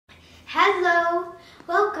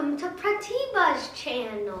Welcome to Prathiksha's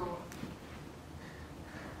channel.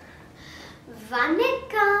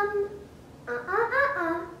 Vanakkam.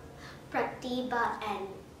 Prathiksha and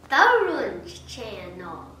Tarun's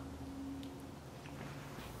channel.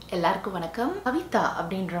 எல்லாருக்கும் வணக்கம். Kavitha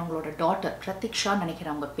அப்படின்றவங்களோட daughter Pratiksha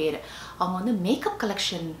நினைக்கிறேன் அவங்க பேர். அவங்க வந்து மேக்கப்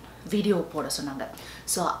கலெக்ஷன் வீடியோ போட சொன்னாங்க.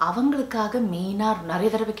 ஸோ அவங்களுக்காக மெயினாக நிறைய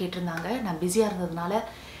தடவை கேட்டிருந்தாங்க. நான் பிஸியாக இருந்ததுனால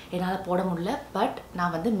என்னால் போட முடியல. பட்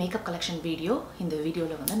நான் வந்து மேக்கப் கலெக்ஷன் வீடியோ இந்த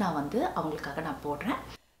வீடியோவில் வந்து நான் வந்து அவங்களுக்காக நான் போடுறேன்.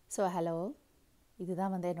 ஸோ ஹலோ,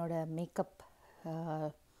 இதுதான் வந்து என்னோடய மேக்கப்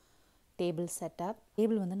டேபிள் செட்டப்.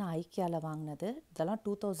 டேபிள் வந்து நான் ஐக்கியாவில் வாங்கினது. இதெல்லாம்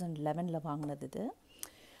 2011 வாங்கினது இது.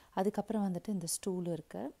 அதுக்கப்புறம் வந்துட்டு இந்த ஸ்டூல்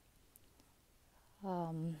இருக்குது.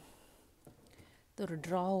 இது ஒரு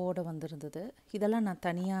ட்ராவோடு வந்திருந்தது. இதெல்லாம் நான்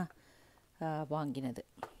தனியாக வாங்கினது.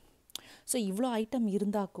 ஸோ இவ்வளோ ஐட்டம்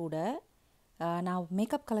இருந்தால் கூட நான்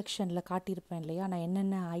மேக்கப் கலெக்ஷனில் காட்டியிருப்பேன் இல்லையா, நான்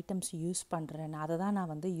என்னென்ன ஐட்டம்ஸ் யூஸ் பண்ணுறேன்னு அதை தான்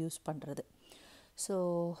நான் வந்து யூஸ் பண்ணுறது. ஸோ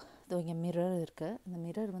இதோ இங்கே மிரர் இருக்குது. இந்த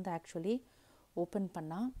மிரர் வந்து ஆக்சுவலி ஓப்பன்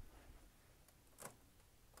பண்ணால்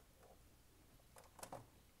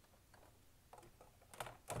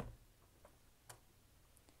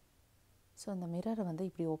ஸோ இந்த மிரரை வந்து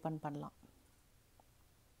இப்படி ஓப்பன் பண்ணலாம்.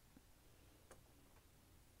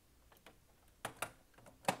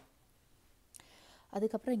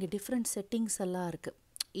 அதுக்கப்புறம் இங்கே டிஃப்ரெண்ட் செட்டிங்ஸ் எல்லாம் இருக்குது.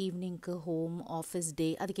 ஈவினிங்க்கு, ஹோம், ஆஃபீஸ், டே,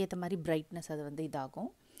 அதுக்கேற்ற மாதிரி பிரைட்னஸ் அது வந்து இதாகும்.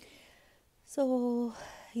 ஸோ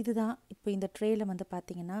இதுதான் இப்போ இந்த ட்ரேயில் வந்து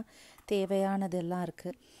பார்த்திங்கன்னா தேவையானது எல்லாம்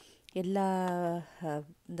இருக்குது. எல்லா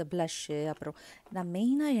இந்த ப்ளஷ்ஷு, அப்புறம் நான்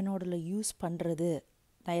மெயினாக என்னோடல யூஸ் பண்ணுறது,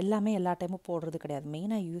 நான் எல்லாமே எல்லா டைமும் போடுறது கிடையாது.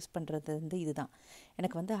 மெயினாக யூஸ் பண்ணுறது வந்து இதுதான்.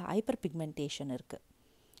 எனக்கு வந்து ஹைப்பர் பிக்மெண்டேஷன் இருக்குது.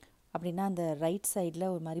 அப்படின்னா அந்த ரைட்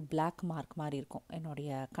சைடில் ஒரு மாதிரி பிளாக் மார்க் மாதிரி இருக்கும்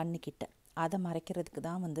என்னுடைய கண்ணுக்கிட்ட. அதை மறைக்கிறதுக்கு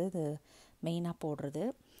தான் வந்து இது மெயினாக போடுறது.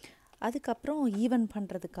 அதுக்கப்புறம் ஈவன்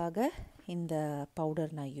பண்ணுறதுக்காக இந்த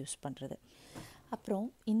பவுடர் நான் யூஸ் பண்ணுறது. அப்புறம்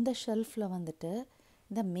இந்த ஷெல்ஃபில் வந்துட்டு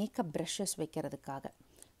இந்த மேக்கப் ப்ரஷஸ் வைக்கிறதுக்காக.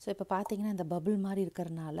 ஸோ இப்போ பார்த்தீங்கன்னா இந்த பபுள் மாதிரி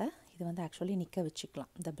இருக்கிறனால இது வந்து ஆக்சுவலி நிற்க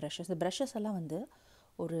வச்சுக்கலாம். இந்த ப்ரஷஸ் எல்லாம் வந்து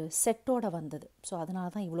ஒரு செட்டோடு வந்தது. ஸோ அதனால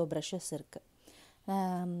தான் இவ்வளோ ப்ரஷஸ் இருக்குது.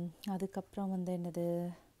 அதுக்கப்புறம் வந்து என்னது,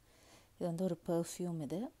 இது வந்து ஒரு பர்ஃப்யூம்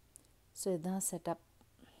இது. ஸோ இதுதான் செட்டப்.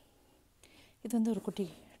 இது வந்து ஒரு குட்டி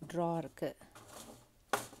ட்ரா இருக்குது.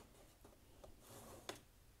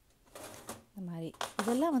 இந்த மாதிரி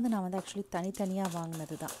இதெல்லாம் வந்து நான் வந்து ஆக்சுவலி தனித்தனியாக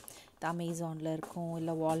வாங்கினது தான். இது அமேசானில் இருக்கும்,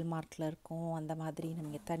 இல்லை வால்மார்ட்டில் இருக்கும். அந்த மாதிரி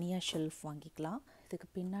நீங்கள் தனியாக ஷெல்ஃப் வாங்கிக்கலாம். இதுக்கு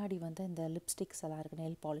பின்னாடி வந்து இந்த லிப்ஸ்டிக்ஸ் எல்லாம் இருக்குது,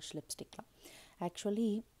 நெயில் பாலிஷ் லிப்ஸ்டிக்லாம்.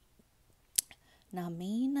 ஆக்சுவலி நான்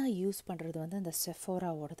மெயினாக யூஸ் பண்ணுறது வந்து இந்த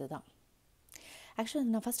செஃபோராவோடது தான். ஆக்சுவலி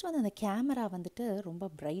நான் ஃபஸ்ட்டு வந்து அந்த கேமரா வந்துட்டு ரொம்ப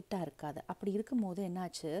ப்ரைட்டாக இருக்காது. அப்படி இருக்கும்போது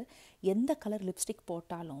என்னாச்சு, எந்த கலர் லிப்ஸ்டிக்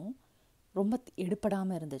போட்டாலும் ரொம்ப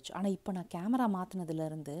எடுப்படாமல் இருந்துச்சு. ஆனால் இப்போ நான் கேமரா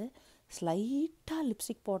மாற்றினதுலேருந்து ஸ்லைட்டாக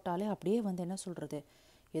லிப்ஸ்டிக் போட்டாலே அப்படியே வந்து என்ன சொல்கிறது,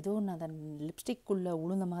 ஏதோ நான் அந்த லிப்ஸ்டிக்குள்ளே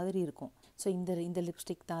உளுந்த மாதிரி இருக்கும். ஸோ இந்த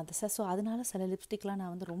லிப்ஸ்டிக் தான் அது சார். ஸோ அதனால சில லிப்ஸ்டிக்லாம்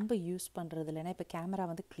நான் வந்து ரொம்ப யூஸ் பண்ணுறது இல்லை. ஏன்னா இப்போ கேமரா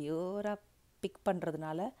வந்து கிளியராக பிக்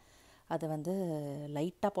பண்ணுறதுனால அது வந்து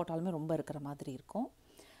லைட்டாக போட்டாலுமே ரொம்ப இருக்கிற மாதிரி இருக்கும்.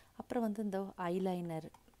 அப்புறம் வந்து இந்த ஐலைனர்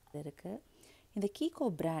இருக்குது. இந்த கீகோ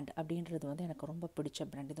பிராண்ட் அப்படின்றது வந்து எனக்கு ரொம்ப பிடிச்ச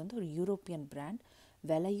பிராண்ட். இது வந்து ஒரு யூரோப்பியன் பிராண்ட்.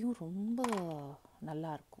 விலையும் ரொம்ப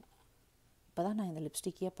நல்லாயிருக்கும். இப்போ தான் நான் இந்த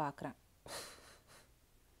லிப்ஸ்டிக்கையே பார்க்குறேன்.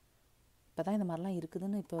 இப்போ தான் இந்த மாதிரிலாம்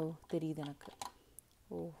இருக்குதுன்னு இப்போ தெரியுது எனக்கு.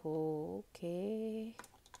 ஓஹோ, ஓகே.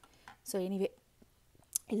 ஸோ எனிவே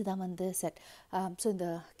இதுதான் வந்து செட். ஸோ இந்த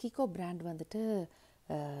கீகோ பிராண்ட் வந்துட்டு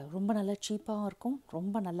ரொம்ப நல்லா சீப்பாகவும் இருக்கும்,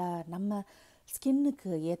 ரொம்ப நல்லா நம்ம ஸ்கின்னுக்கு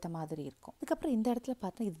ஏற்ற மாதிரி இருக்கும். அதுக்கப்புறம் இந்த இடத்துல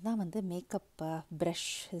பார்த்தா இதுதான் வந்து மேக்கப்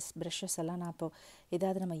ப்ரஷஸ் எல்லாம் நான் இப்போ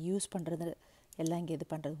ஏதாவது நம்ம யூஸ் பண்ணுறது எல்லாம் இங்கே இது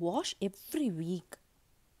பண்ணுறது. Wash every week,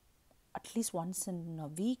 at least once in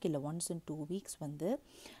week இல்லை ஒன்ஸ் இன் 2 வீக்ஸ் வந்து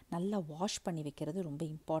நல்லா வாஷ் பண்ணி வைக்கிறது ரொம்ப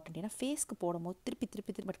இம்பார்ட்டண்ட். ஏன்னா ஃபேஸ்க்கு போடும்போது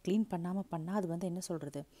திருப்பி க்ளீன் பண்ணால் அது வந்து என்ன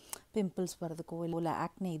சொல்கிறது, பிம்பிள்ஸ் வர்றதுக்கோ இல்லை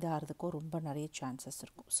ஆக்னே இதாகிறதுக்கோ ரொம்ப நிறைய சான்சஸ்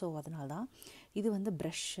இருக்கும். ஸோ அதனால தான் இது வந்து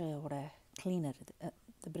ப்ரஷ்ஷோட க்ளீனர். இது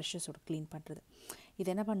இந்த ப்ரஷஸோட க்ளீன் பண்ணுறது. இது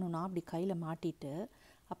என்ன பண்ணணுன்னா அப்படி கையில் மாட்டிட்டு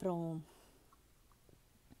அப்புறம்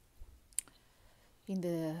இந்த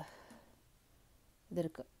இது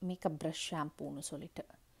இருக்குது மேக்கப் ப்ரஷ் ஷாம்பூன்னு சொல்லிட்டு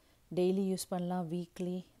டெய்லி யூஸ் பண்ணலாம்,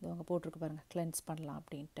 வீக்லி இது அவங்க போட்டிருக்கு பாருங்கள், கிளென்ஸ் பண்ணலாம்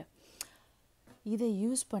அப்படின்ட்டு. இதை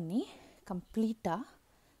யூஸ் பண்ணி கம்ப்ளீட்டாக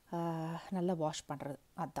நல்லா வாஷ் பண்ணுறது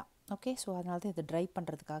அதுதான். ஓகே, ஸோ அதனால தான் இதை ட்ரை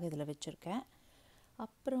பண்ணுறதுக்காக இதில் வச்சுருக்கேன்.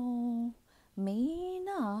 அப்புறம்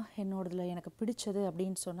மெயினாக என்னோடதில் எனக்கு பிடிச்சது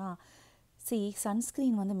அப்படின்னு சொன்னால்,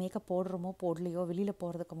 சன்ஸ்க்ரீன் வந்து மேக்கப் போடுறோமோ போடலையோ வெளியில்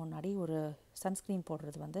போகிறதுக்கு முன்னாடி ஒரு சன்ஸ்க்ரீன்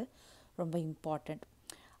போடுறது வந்து ரொம்ப இம்பார்ட்டண்ட்.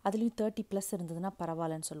 அதுலேயும் 30+ இருந்ததுன்னா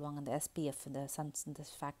பரவாயில்லன்னு சொல்லுவாங்க. இந்த SPF, இந்த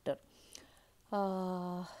ஃபேக்டர்.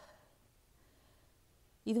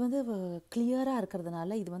 இது வந்து கிளியராக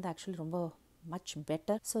இருக்கிறதுனால இது வந்து ஆக்சுவலி ரொம்ப மச்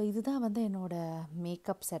பெட்டர். ஸோ இதுதான் வந்து என்னோடய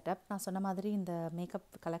மேக்கப் செட்டப். நான் சொன்ன மாதிரி இந்த மேக்கப்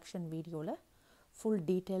கலெக்ஷன் வீடியோவில் ஃபுல்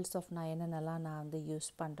டீட்டெயில்ஸ் ஆஃப் நான் என்னென்னலாம் நான் வந்து யூஸ்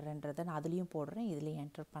பண்ணுறேன்றதை நான் அதுலேயும் போடுறேன், இதுலேயும்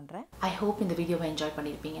என்டர் பண்ணுறேன். ஐ ஹோப் இந்த வீடியோவை என்ஜாய்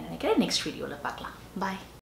பண்ணியிருப்பீங்கன்னு நினைக்கிறேன். நெக்ஸ்ட் வீடியோவில் பார்க்கலாம். பாய்.